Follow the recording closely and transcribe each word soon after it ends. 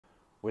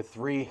with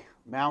 3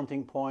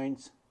 mounting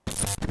points.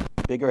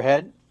 Bigger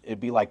head, it'd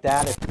be like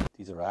that.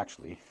 These are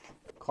actually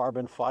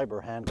carbon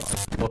fiber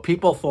handguards. Well,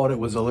 people thought it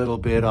was a little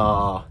bit,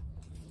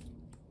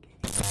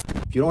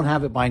 if you don't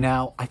have it by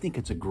now, I think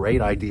it's a great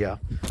idea.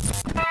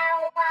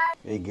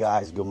 Hey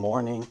guys, good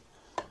morning.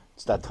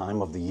 It's that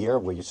time of the year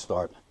where you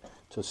start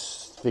to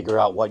figure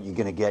out what you're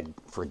gonna get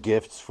for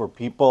gifts for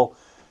people.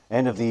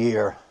 End of the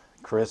year,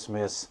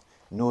 Christmas,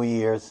 New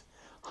Year's,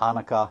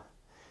 Hanukkah.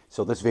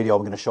 So this video,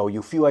 I'm going to show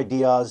you a few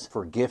ideas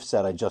for gifts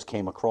that I just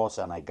came across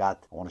and I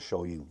want to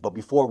show you. But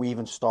before we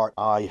even start,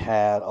 I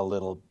had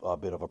a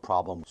bit of a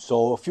problem.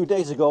 So a few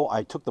days ago,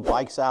 I took the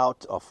bikes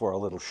out for a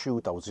little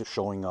shoot. I was just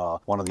showing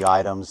one of the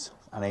items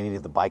and I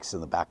needed the bikes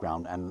in the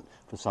background. And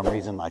for some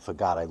reason, I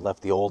forgot. I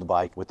left the old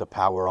bike with the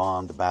power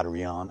on, the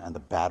battery on, and the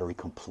battery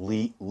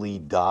completely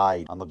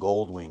died on the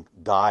Goldwing.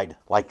 Died.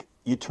 Like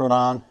you turn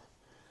on,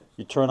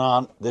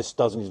 this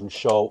doesn't even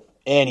show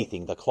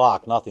anything, the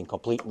clock, nothing,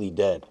 completely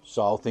dead.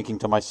 So thinking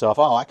to myself,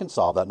 oh, I can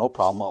solve that, no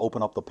problem. I'll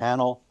open up the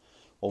panel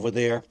over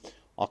there.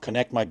 I'll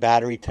connect my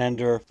battery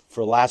tender.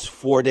 For the last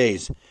 4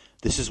 days,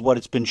 this is what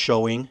it's been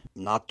showing,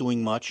 not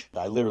doing much.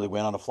 I literally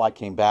went on a flight,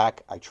 came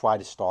back, I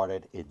tried to start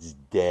it, it's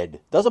dead.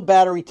 Can a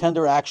battery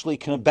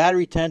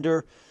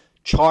tender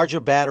charge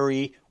a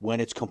battery when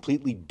it's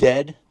completely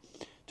dead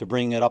to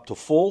bring it up to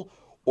full,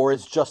 or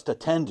it's just a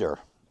tender,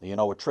 you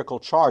know, a trickle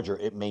charger,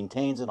 it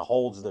maintains and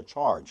holds the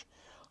charge?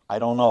 I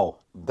don't know.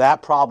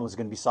 That problem is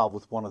going to be solved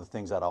with one of the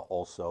things that I'll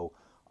also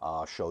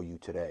show you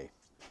today.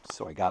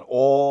 So I got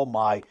all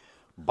my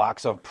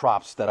box of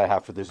props that I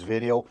have for this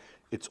video.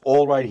 It's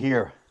all right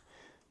here.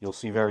 You'll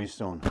see very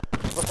soon.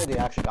 First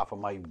idea I actually got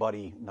from my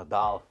buddy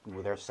Nadal. We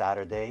were there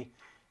Saturday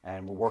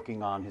and we're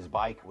working on his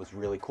bike. It was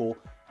really cool.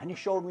 And he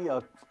showed me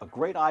a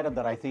great item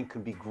that I think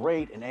could be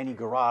great in any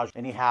garage,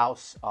 any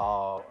house,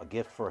 a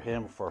gift for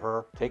him, for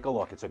her. Take a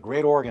look. It's a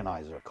great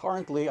organizer.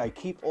 Currently, I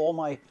keep all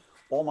my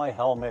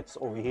helmets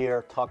over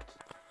here tucked,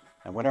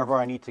 and whenever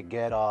I need to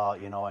get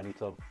you know, I need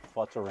to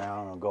futz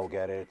around and go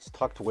get it, it's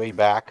tucked way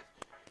back.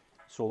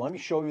 So let me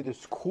show you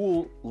this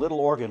cool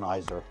little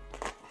organizer.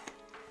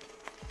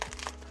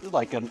 This is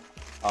like a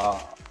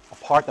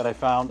part that I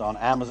found on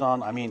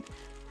Amazon. I mean,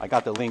 I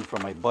got the link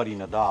from my buddy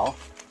Nadal.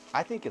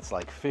 I think it's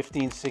like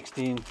 15,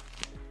 16,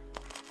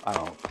 I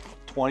don't know,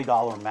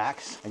 $20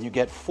 max, and you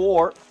get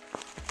four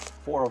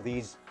of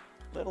these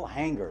little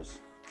hangers.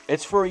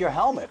 It's for your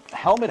helmet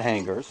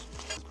hangers.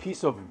 This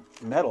piece of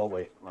metal,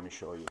 wait, let me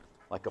show you.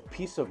 Like a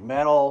piece of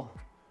metal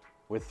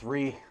with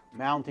 3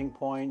 mounting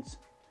points.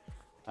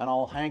 And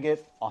I'll hang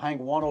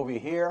one over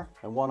here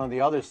and one on the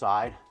other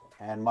side.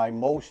 And my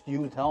most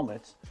used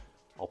helmets,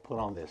 I'll put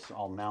on this,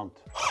 I'll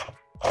mount.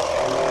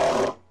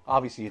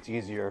 Obviously it's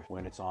easier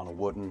when it's on a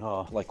wooden,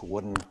 like a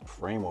wooden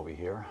frame over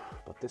here.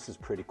 But this is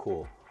pretty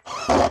cool.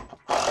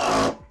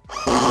 There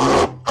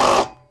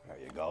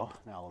you go.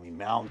 Now let me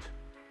mount.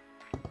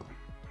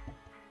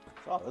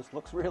 Oh, this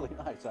looks really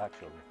nice,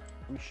 actually.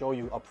 Let me show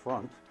you up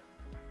front.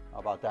 How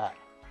about that?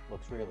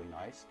 Looks really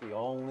nice. The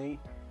only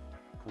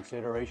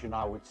consideration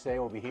I would say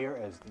over here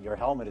is your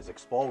helmet is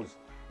exposed,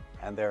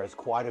 and there's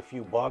quite a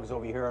few bugs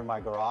over here in my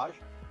garage.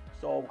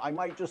 So I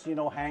might just, you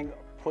know,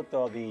 put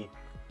the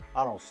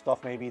I don't know,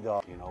 stuff maybe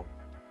the, you know,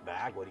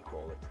 bag, what do you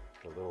call it?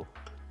 The little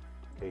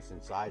case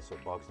inside so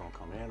bugs don't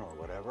come in or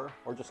whatever,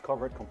 or just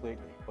cover it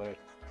completely. But it's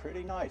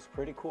pretty nice,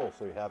 pretty cool.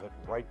 So you have it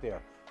right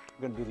there.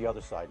 I'm gonna do the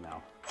other side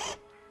now.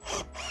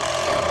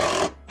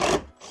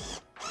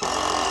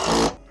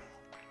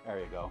 There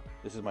you go.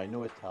 This is my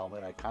newest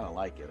helmet. I kind of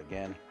like it.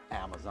 Again,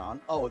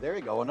 Amazon. Oh, there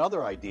you go.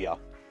 Another idea.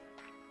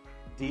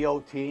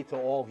 DOT to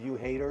all of you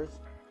haters.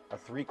 A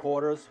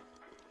 3/4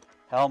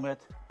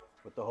 helmet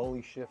with the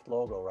Holy Shift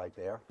logo right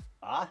there.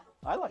 I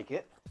like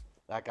it.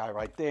 That guy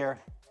right there.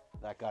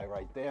 That guy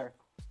right there.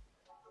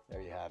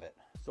 There you have it.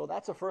 So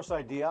that's the first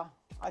idea.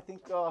 I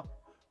think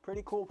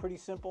pretty cool, pretty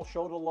simple.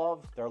 Show the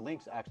love. There are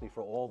links actually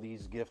for all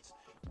these gifts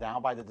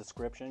down by the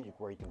description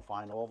where you can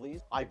find all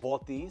these. I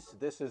bought these.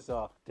 This is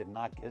did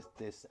not get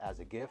this as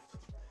a gift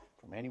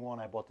from anyone.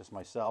 I bought this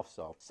myself.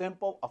 So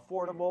simple,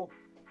 affordable,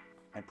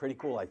 and pretty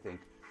cool, I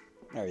think.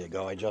 There you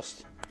go. I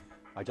just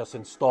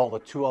installed the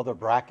 2 other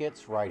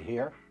brackets right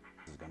here.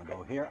 This is gonna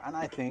go here, and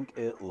I think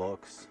it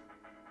looks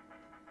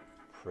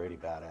pretty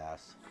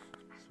badass.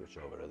 Switch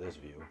over to this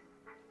view.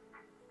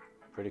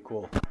 Pretty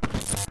cool.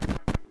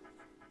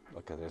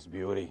 Look at this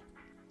beauty.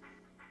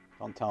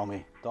 Don't tell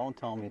me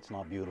it's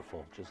not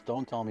beautiful. Just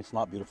don't tell me it's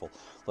not beautiful.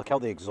 Look how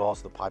the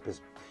exhaust, the pipe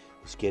is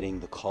getting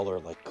the color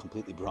like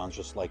completely bronze,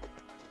 just like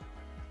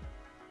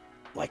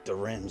the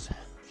rims.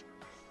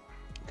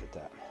 Look at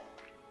that.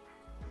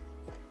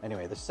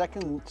 Anyway, the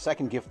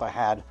second gift I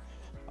had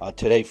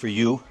today for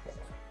you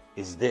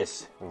is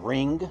this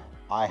ring.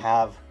 I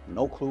have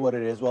no clue what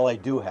it is. Well, I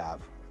do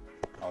have.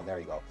 Oh, there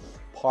you go.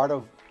 Part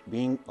of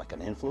being like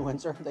an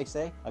influencer, they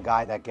say, a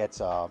guy that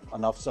gets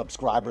enough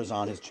subscribers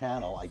on his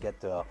channel, I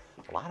get a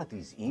lot of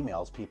these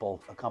emails,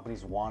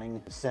 companies wanting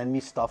to send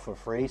me stuff for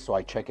free, so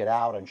I check it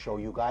out and show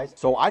you guys.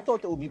 So I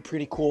thought that would be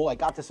pretty cool. I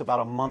got this about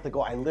a month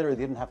ago. I literally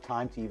didn't have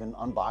time to even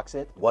unbox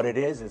it. What it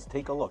is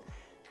take a look.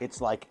 It's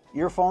like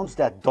earphones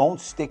that don't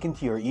stick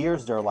into your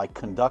ears. They're like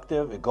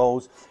conductive. It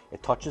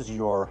touches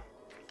your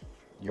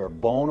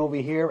bone over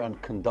here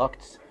and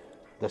conducts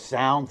the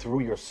sound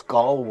through your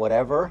skull,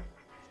 whatever.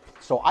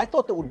 So I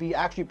thought that would be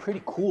actually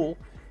pretty cool,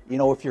 you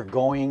know, if you're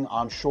going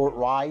on short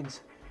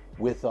rides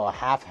with a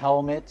half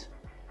helmet,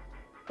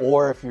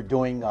 or if you're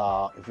doing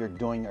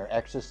your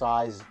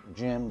exercise,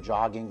 gym,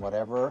 jogging,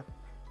 whatever.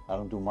 I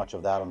don't do much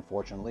of that,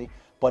 unfortunately,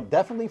 but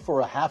definitely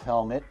for a half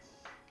helmet,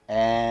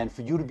 and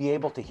for you to be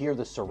able to hear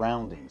the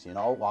surroundings, you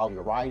know, while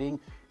you're riding,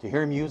 to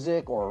hear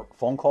music or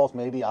phone calls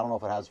maybe. I don't know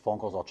if it has phone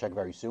calls. I'll check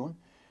very soon.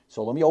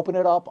 So let me open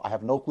it up. I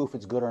have no clue if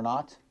it's good or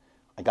not.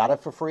 I got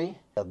it for free.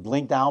 A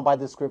link down by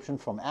the description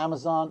from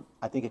Amazon.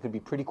 I think it could be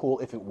pretty cool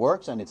if it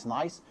works and it's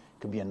nice.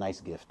 It could be a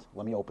nice gift.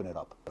 Let me open it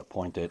up. I'll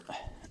point it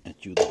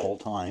at you the whole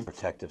time.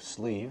 Protective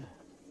sleeve.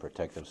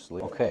 Protective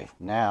sleeve. Okay,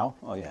 now,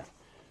 oh yeah.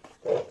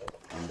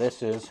 And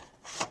this is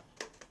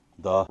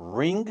the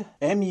Ring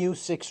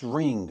MU6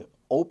 Ring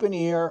open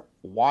ear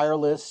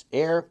wireless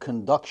air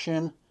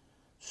conduction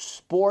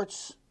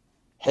sports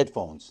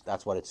headphones.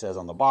 That's what it says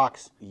on the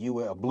box.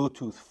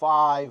 Bluetooth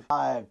 5,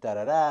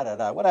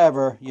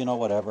 whatever, you know,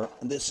 whatever.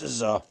 And this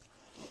is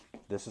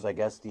I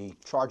guess the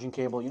charging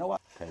cable. You know what?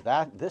 Okay,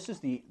 this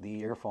is the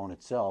earphone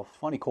itself.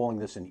 Funny calling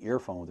this an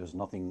earphone. There's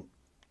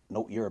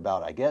no ear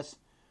about it, I guess.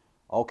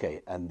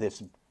 Okay, and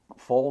this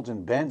folds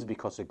and bends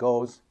because it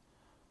goes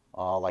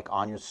like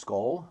on your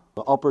skull.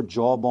 The upper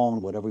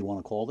jawbone, whatever you want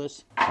to call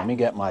this. Let me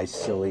get my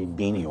silly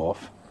beanie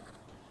off.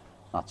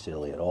 Not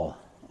silly at all.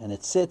 And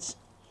it sits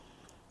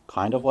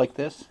kind of like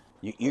this.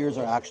 Your ears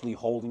are actually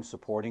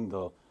supporting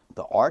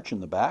the arch in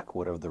the back,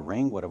 whatever the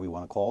ring, whatever you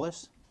want to call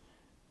this.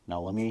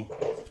 Now let me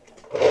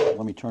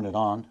turn it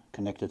on,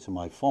 connect it to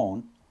my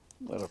phone.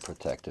 Little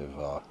protective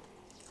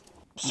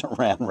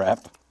saran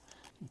wrap.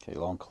 Okay,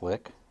 long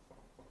click.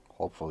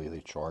 Hopefully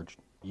they charged.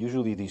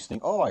 Usually these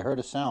things, oh, I heard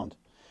a sound.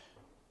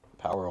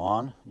 Power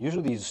on.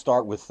 Usually these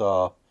start with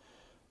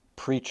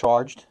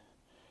pre-charged.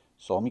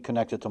 So let me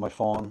connect it to my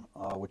phone,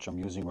 which I'm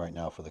using right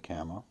now for the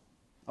camera.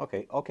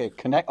 Okay,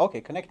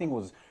 connecting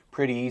was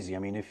pretty easy. I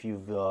mean, if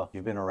you've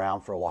been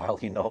around for a while,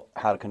 you know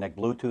how to connect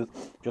Bluetooth.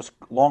 Just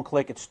long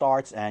click, it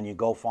starts, and you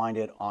go find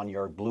it on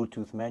your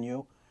Bluetooth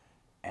menu,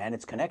 and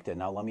it's connected.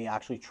 Now let me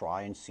actually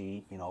try and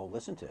see, you know,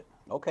 listen to it.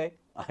 Okay,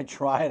 I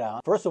try it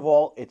out. First of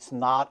all, it's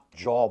not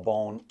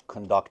jawbone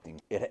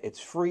conducting. It's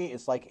free.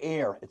 It's like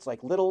air. It's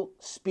like little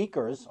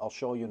speakers. I'll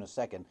show you in a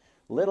second.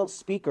 Little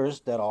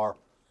speakers that are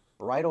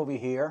right over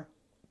here.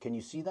 Can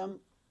you see them?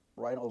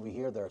 Right over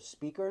here, there are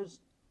speakers,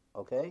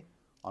 okay,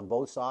 on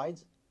both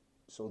sides.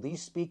 So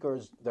these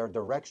speakers, they're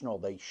directional.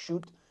 They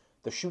shoot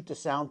the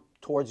sound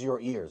towards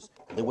your ears.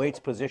 The way it's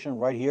positioned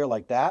right here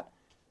like that,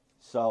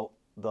 so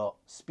the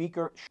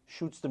speaker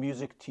shoots the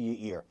music to your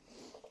ear.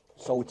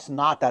 So it's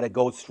not that it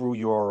goes through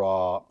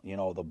your, you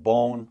know, the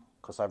bone,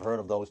 because I've heard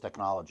of those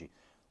technology.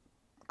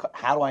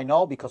 How do I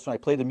know? Because when I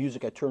play the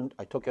music, I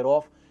took it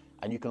off,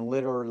 and you can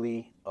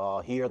literally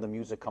hear the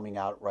music coming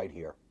out right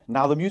here.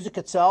 Now the music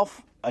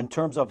itself, in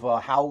terms of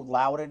how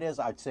loud it is,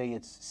 I'd say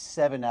it's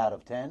 7 out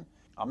of 10.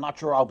 I'm not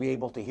sure I'll be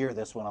able to hear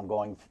this when I'm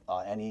going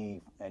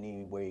any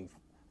way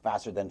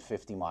faster than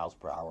 50 miles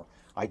per hour.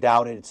 I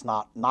doubt it. It's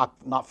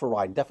not for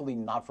riding. Definitely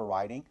not for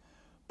riding.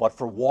 But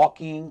for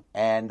walking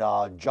and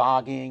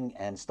jogging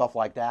and stuff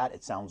like that,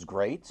 it sounds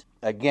great.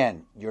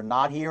 Again, you're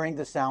not hearing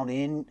the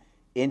sound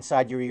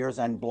inside your ears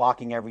and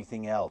blocking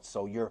everything else.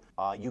 So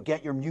you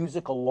get your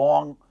music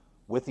along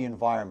with the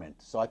environment.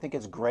 So I think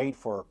it's great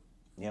for,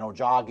 you know,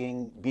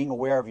 jogging, being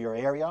aware of your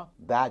area.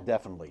 That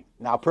definitely.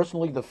 Now,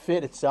 personally, the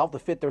fit itself,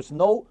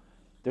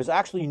 there's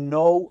actually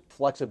no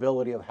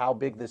flexibility of how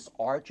big this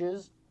arch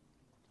is.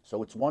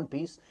 So it's one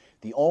piece.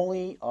 The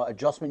only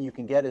adjustment you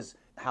can get is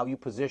how you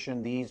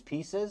position these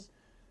pieces.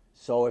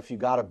 So if you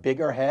got a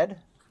bigger head,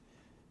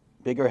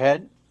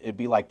 it'd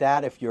be like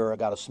that. If you've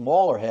got a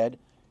smaller head,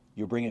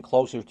 you bring it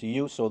closer to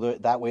you, so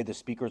that way the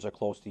speakers are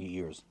close to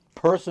your ears.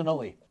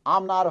 Personally,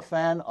 I'm not a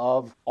fan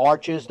of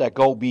arches that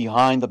go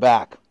behind the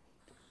back.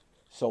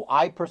 So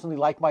I personally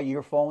like my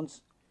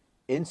earphones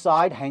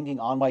inside, hanging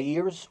on my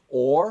ears,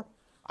 or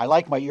I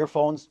like my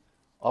earphones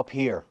up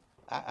here.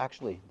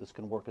 Actually, this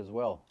can work as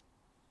well.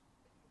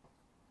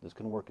 This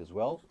can work as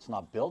well. It's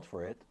not built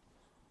for it.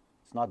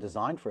 It's not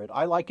designed for it.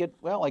 I like it.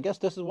 Well, I guess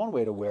this is one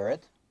way to wear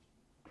it.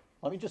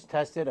 Let me just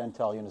test it and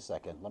tell you in a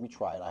second. Let me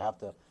try it. I have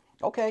to.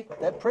 Okay,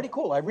 that's pretty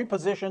cool. I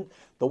repositioned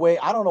the way,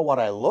 I don't know what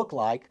I look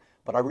like,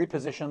 but I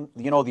repositioned,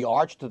 you know, the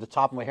arch to the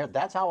top of my hair.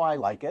 That's how I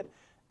like it.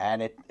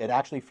 And it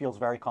actually feels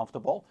very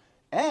comfortable.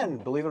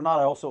 And believe it or not,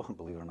 I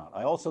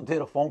also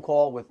did a phone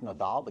call with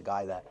Nadal, the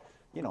guy that,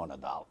 you know,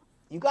 Nadal.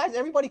 You guys,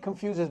 everybody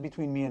confuses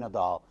between me and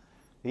Nadal.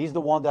 He's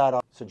the one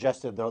that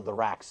suggested the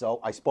rack.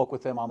 So I spoke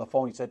with him on the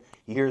phone. He said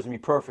he hears me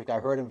perfect. I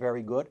heard him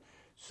very good.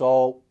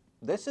 So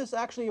this is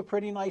actually a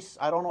pretty nice,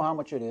 I don't know how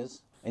much it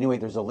is. Anyway,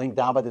 there's a link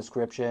down by the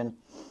description.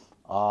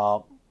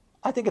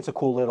 I think it's a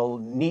cool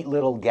neat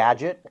little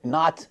gadget.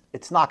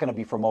 It's not going to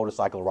be for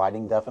motorcycle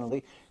riding,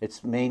 definitely.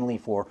 It's mainly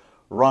for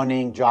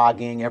running,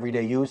 jogging,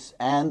 everyday use.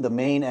 And the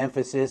main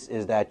emphasis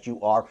is that you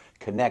are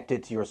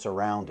connected to your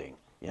surrounding,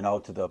 you know,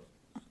 to the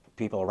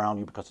people around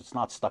you, because it's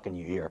not stuck in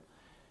your ear.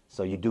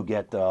 So you do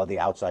get the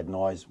outside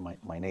noise,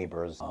 my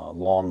neighbors,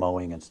 lawn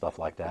mowing and stuff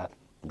like that,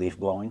 leaf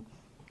blowing.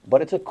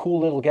 But it's a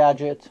cool little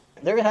gadget.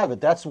 There you have it.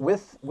 That's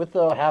with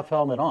the half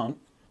helmet on.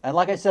 And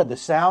like I said, the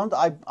sound,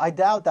 I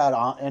doubt that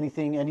on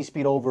any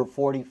speed over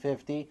 40,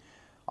 50,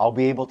 I'll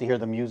be able to hear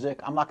the music.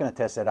 I'm not going to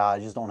test it out. I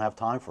just don't have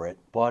time for it.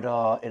 But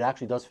it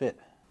actually does fit.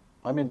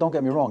 I mean, don't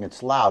get me wrong,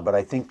 it's loud, but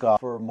I think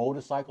for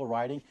motorcycle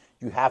riding,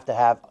 you have to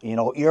have, you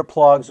know,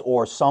 earplugs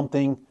or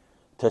something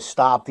to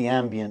stop the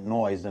ambient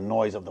noise, the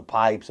noise of the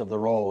pipes, of the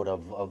road,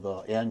 of the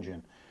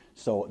engine.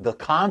 So the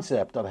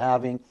concept of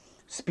having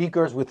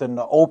speakers with an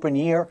open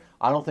ear,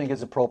 I don't think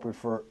is appropriate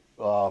for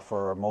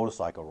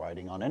motorcycle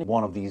riding on any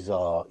one of these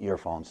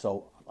earphones.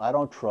 So I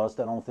don't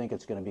think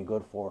it's going to be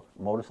good for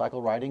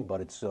motorcycle riding,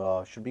 but it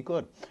should be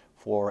good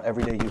for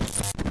everyday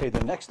use. Okay,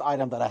 the next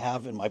item that I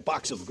have in my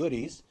box of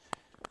goodies,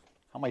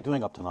 how am I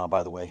doing up to now,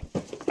 by the way?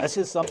 This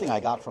is something I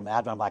got from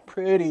Advent Black.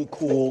 Pretty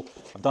cool.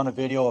 I've done a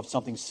video of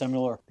something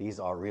similar. These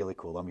are really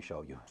cool. Let me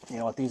show you. You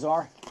know what these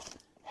are?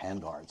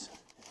 Hand guards,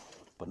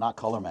 but not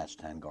color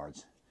matched hand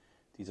guards.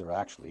 These are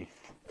actually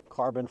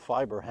carbon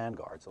fiber hand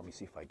guards. Let me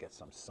see if I get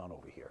some sun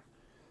over here.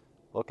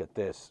 Look at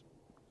this.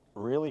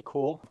 Really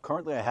cool.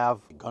 Currently I have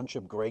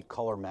gunship gray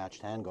color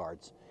matched hand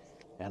guards,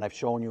 and I've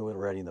shown you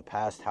already in the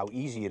past how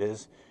easy it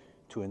is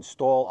to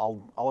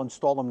install. I'll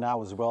install them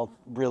now as well,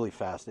 really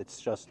fast. It's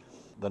just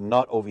the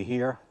nut over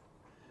here,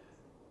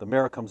 the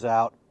mirror comes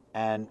out,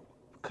 and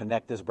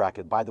connect this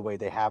bracket. By the way,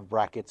 they have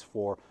brackets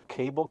for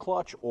cable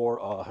clutch or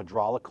a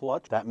hydraulic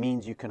clutch. That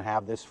means you can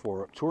have this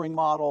for touring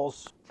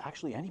models,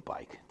 actually any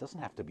bike. It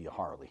doesn't have to be a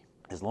Harley,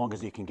 as long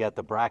as you can get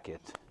the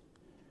bracket.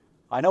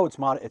 I know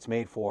it's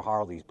made for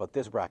Harleys, but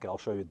this bracket, I'll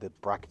show you the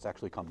brackets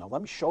actually come. Now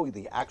let me show you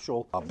the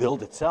actual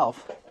build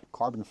itself.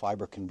 Carbon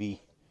fiber can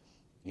be,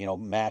 you know,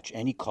 match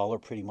any color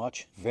pretty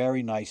much.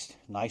 Very nice,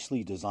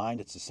 nicely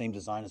designed. It's the same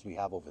design as we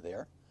have over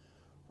there,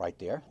 right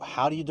there.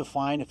 How do you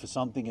define if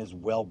something is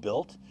well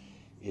built?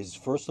 Is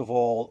first of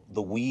all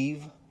the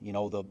weave, you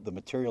know, the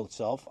material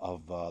itself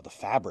of the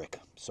fabric.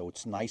 So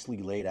it's nicely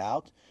laid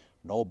out,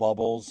 no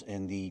bubbles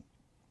in the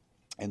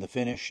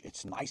finish.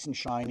 It's nice and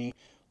shiny.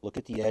 Look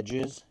at the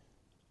edges.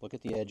 Look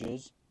at the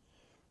edges.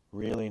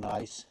 Really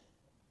nice.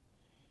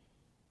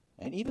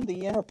 And even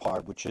the inner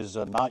part, which is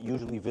not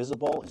usually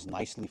visible, is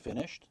nicely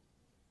finished.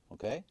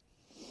 Okay.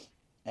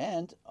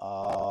 And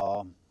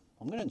I'm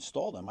going to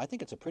install them. I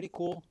think it's a pretty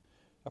cool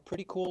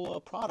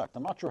product.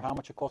 I'm not sure how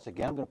much it costs.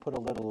 Again, I'm going to put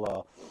a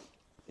little,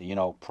 you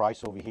know,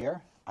 price over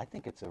here. I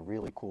think it's a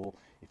really cool.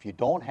 If you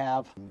don't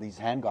have these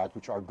handguards,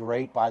 which are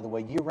great, by the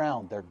way,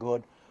 year-round, they're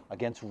good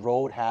against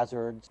road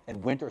hazards,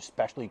 and winter,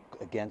 especially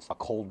against a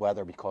cold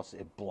weather, because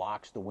it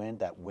blocks the wind,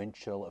 that wind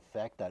chill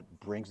effect that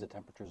brings the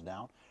temperatures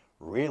down.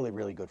 Really,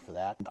 really good for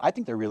that. I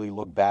think they really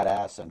look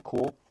badass and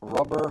cool.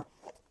 Rubber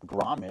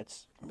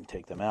grommets, let me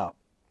take them out.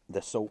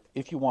 So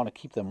if you want to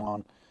keep them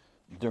on,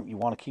 you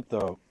want to keep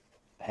the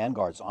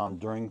handguards on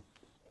during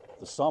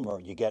the summer,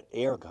 you get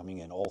air coming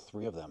in, all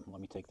three of them. Let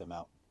me take them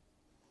out.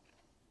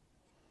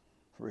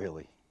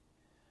 Really,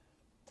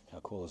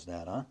 how cool is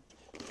that, huh?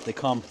 They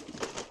come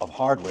of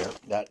hardware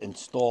that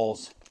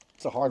installs,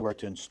 it's a hardware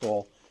to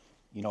install,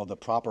 you know, the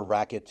proper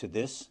racket to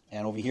this.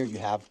 And over here you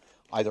have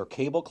either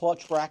cable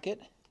clutch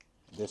bracket.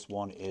 This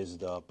one is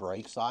the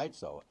brake side,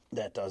 so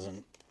that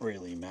doesn't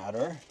really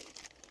matter.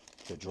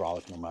 It's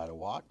hydraulic no matter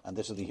what. And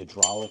this is the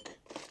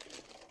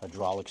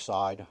hydraulic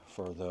side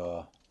for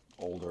the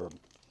older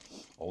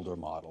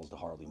models, the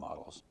Harley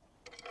models.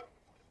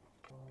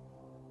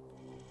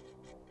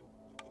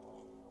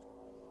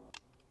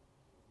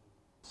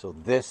 So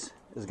this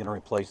is going to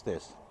replace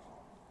this.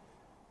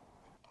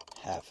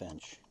 1/2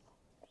 inch.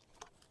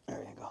 There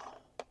you go.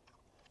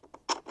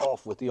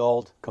 Off with the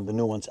old, come the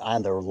new ones,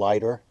 and they're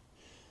lighter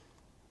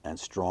and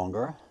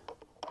stronger.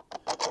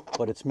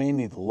 But it's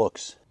mainly the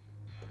looks.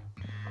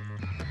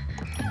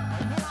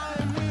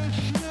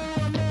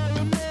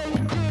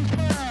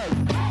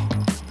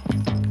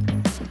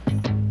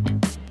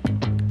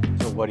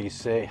 What do you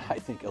say? I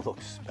think it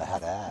looks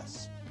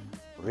badass.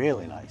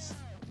 Really nice.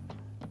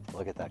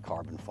 Look at that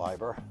carbon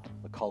fiber.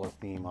 The color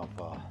theme of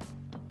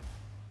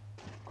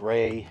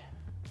gray,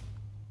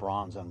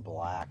 bronze, and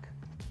black.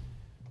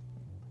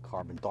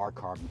 Dark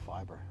carbon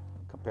fiber.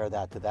 Compare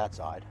that to that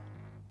side.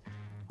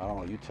 I don't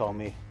know, you tell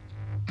me.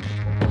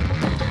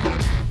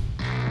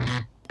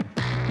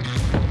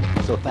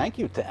 So thank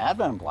you to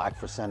Advent Black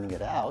for sending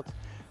it out.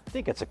 I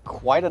think it's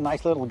quite a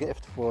nice little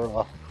gift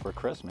for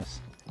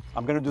Christmas.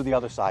 I'm going to do the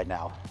other side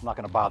now. I'm not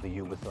going to bother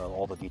you with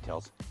all the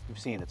details. You've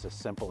seen it's a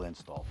simple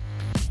install.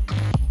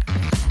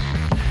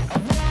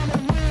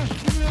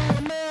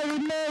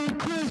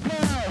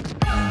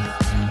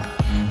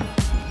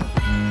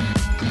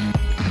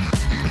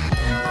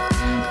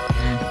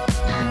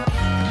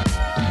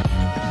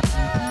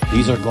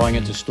 These are going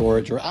into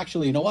storage, or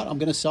actually, you know what? I'm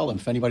going to sell them.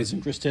 If anybody's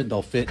interested,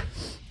 they'll fit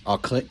a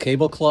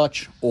cable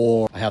clutch,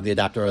 or I have the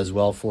adapter as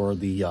well for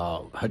the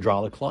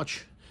hydraulic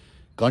clutch.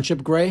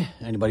 Gunship gray,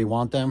 anybody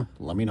want them?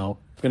 Let me know.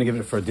 I'm gonna give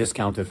it for a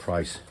discounted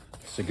price,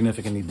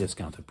 significantly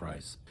discounted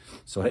price.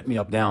 So hit me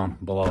up down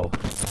below.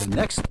 The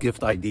next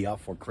gift idea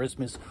for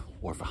Christmas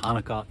or for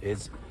Hanukkah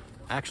is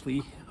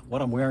actually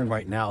what I'm wearing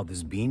right now,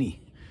 this beanie.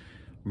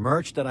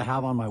 Merch that I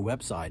have on my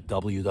website,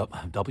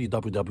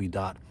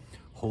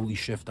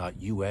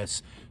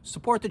 www.holyshift.us.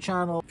 Support the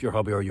channel. If your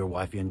hubby or your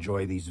wife, you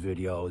enjoy these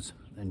videos,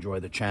 enjoy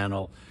the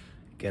channel,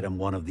 get them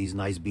one of these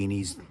nice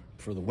beanies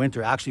for the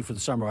winter. Actually, for the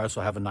summer, I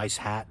also have a nice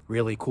hat.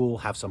 Really cool.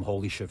 Have some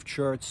Holy Shift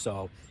shirts.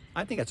 So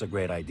I think that's a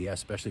great idea,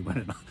 especially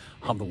when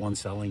I'm the one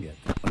selling it.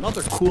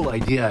 Another cool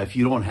idea, if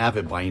you don't have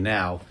it by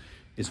now,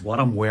 is what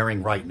I'm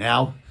wearing right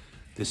now.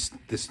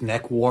 This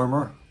neck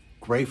warmer,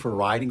 great for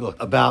riding. Look,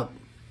 about,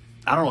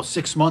 I don't know,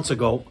 6 months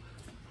ago,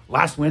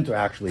 last winter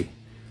actually,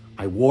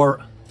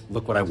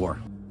 look what I wore.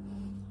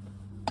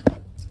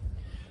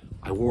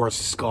 I wore a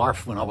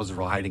scarf when I was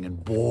riding,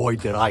 and boy,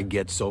 did I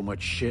get so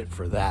much shit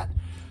for that.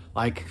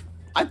 Like,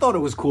 I thought it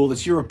was cool.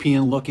 It's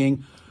European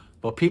looking,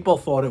 but people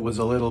thought it was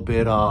a little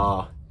bit,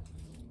 but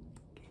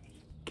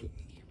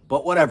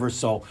whatever.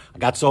 So I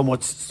got so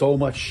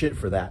much shit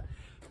for that.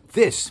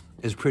 This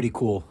is pretty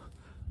cool.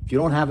 If you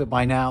don't have it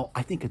by now,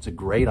 I think it's a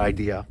great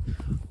idea.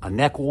 A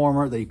neck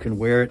warmer that you can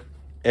wear it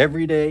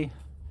every day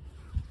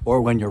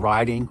or when you're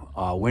riding,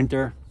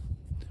 winter,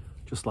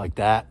 just like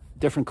that.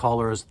 Different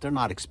colors. They're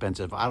not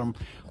expensive.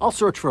 I'll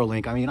search for a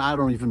link. I mean, I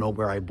don't even know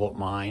where I bought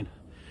mine.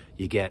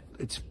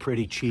 It's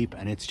pretty cheap,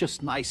 and it's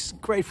just nice,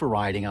 great for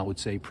riding, I would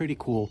say. Pretty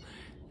cool,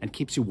 and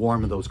keeps you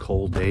warm in those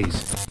cold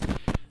days.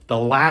 The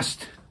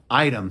last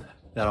item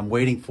that I'm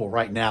waiting for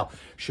right now,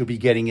 should be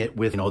getting it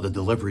with, the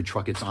delivery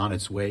truck. It's on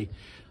its way.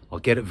 I'll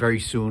get it very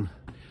soon.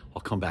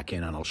 I'll come back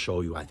in and I'll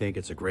show you. I think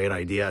it's a great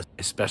idea,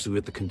 especially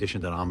with the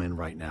condition that I'm in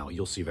right now.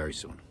 You'll see very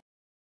soon.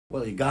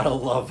 Well, you gotta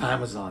love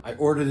Amazon. I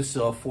ordered this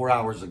 4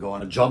 hours ago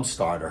on a jump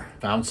starter.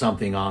 Found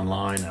something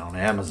online on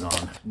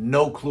Amazon.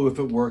 No clue if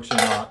it works or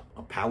not.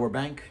 A power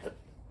bank.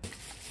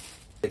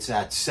 It's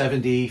at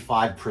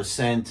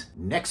 75%.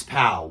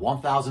 NextPow,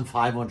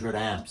 1,500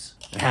 amps.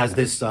 It has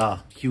this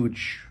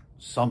huge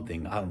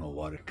something. I don't know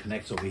what. It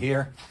connects over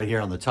here, right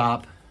here on the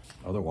top.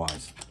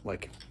 Otherwise,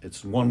 like,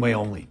 it's one way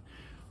only.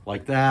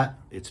 Like that,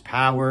 it's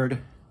powered.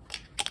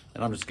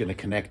 And I'm just gonna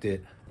connect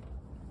it.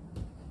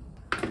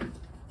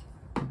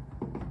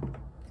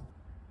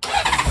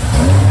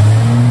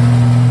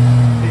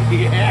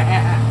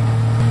 Yeah.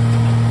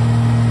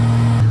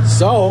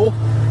 So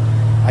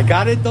I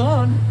got it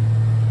done.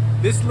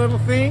 This little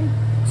thing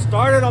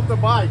started up the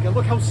bike, and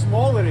look how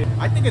small it is.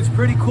 I think it's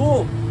pretty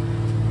cool.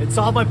 It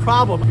solved my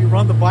problem. You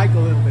run the bike a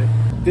little bit.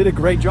 Did a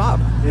great job.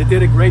 It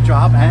did a great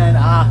job, and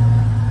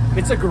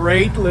it's a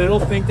great little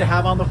thing to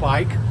have on the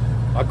bike.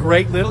 A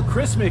great little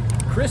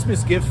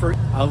Christmas gift for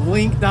a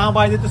link down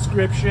by the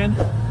description.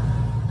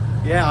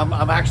 Yeah,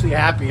 I'm actually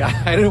happy.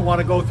 I didn't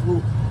want to go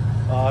through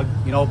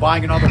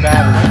buying another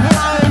battery.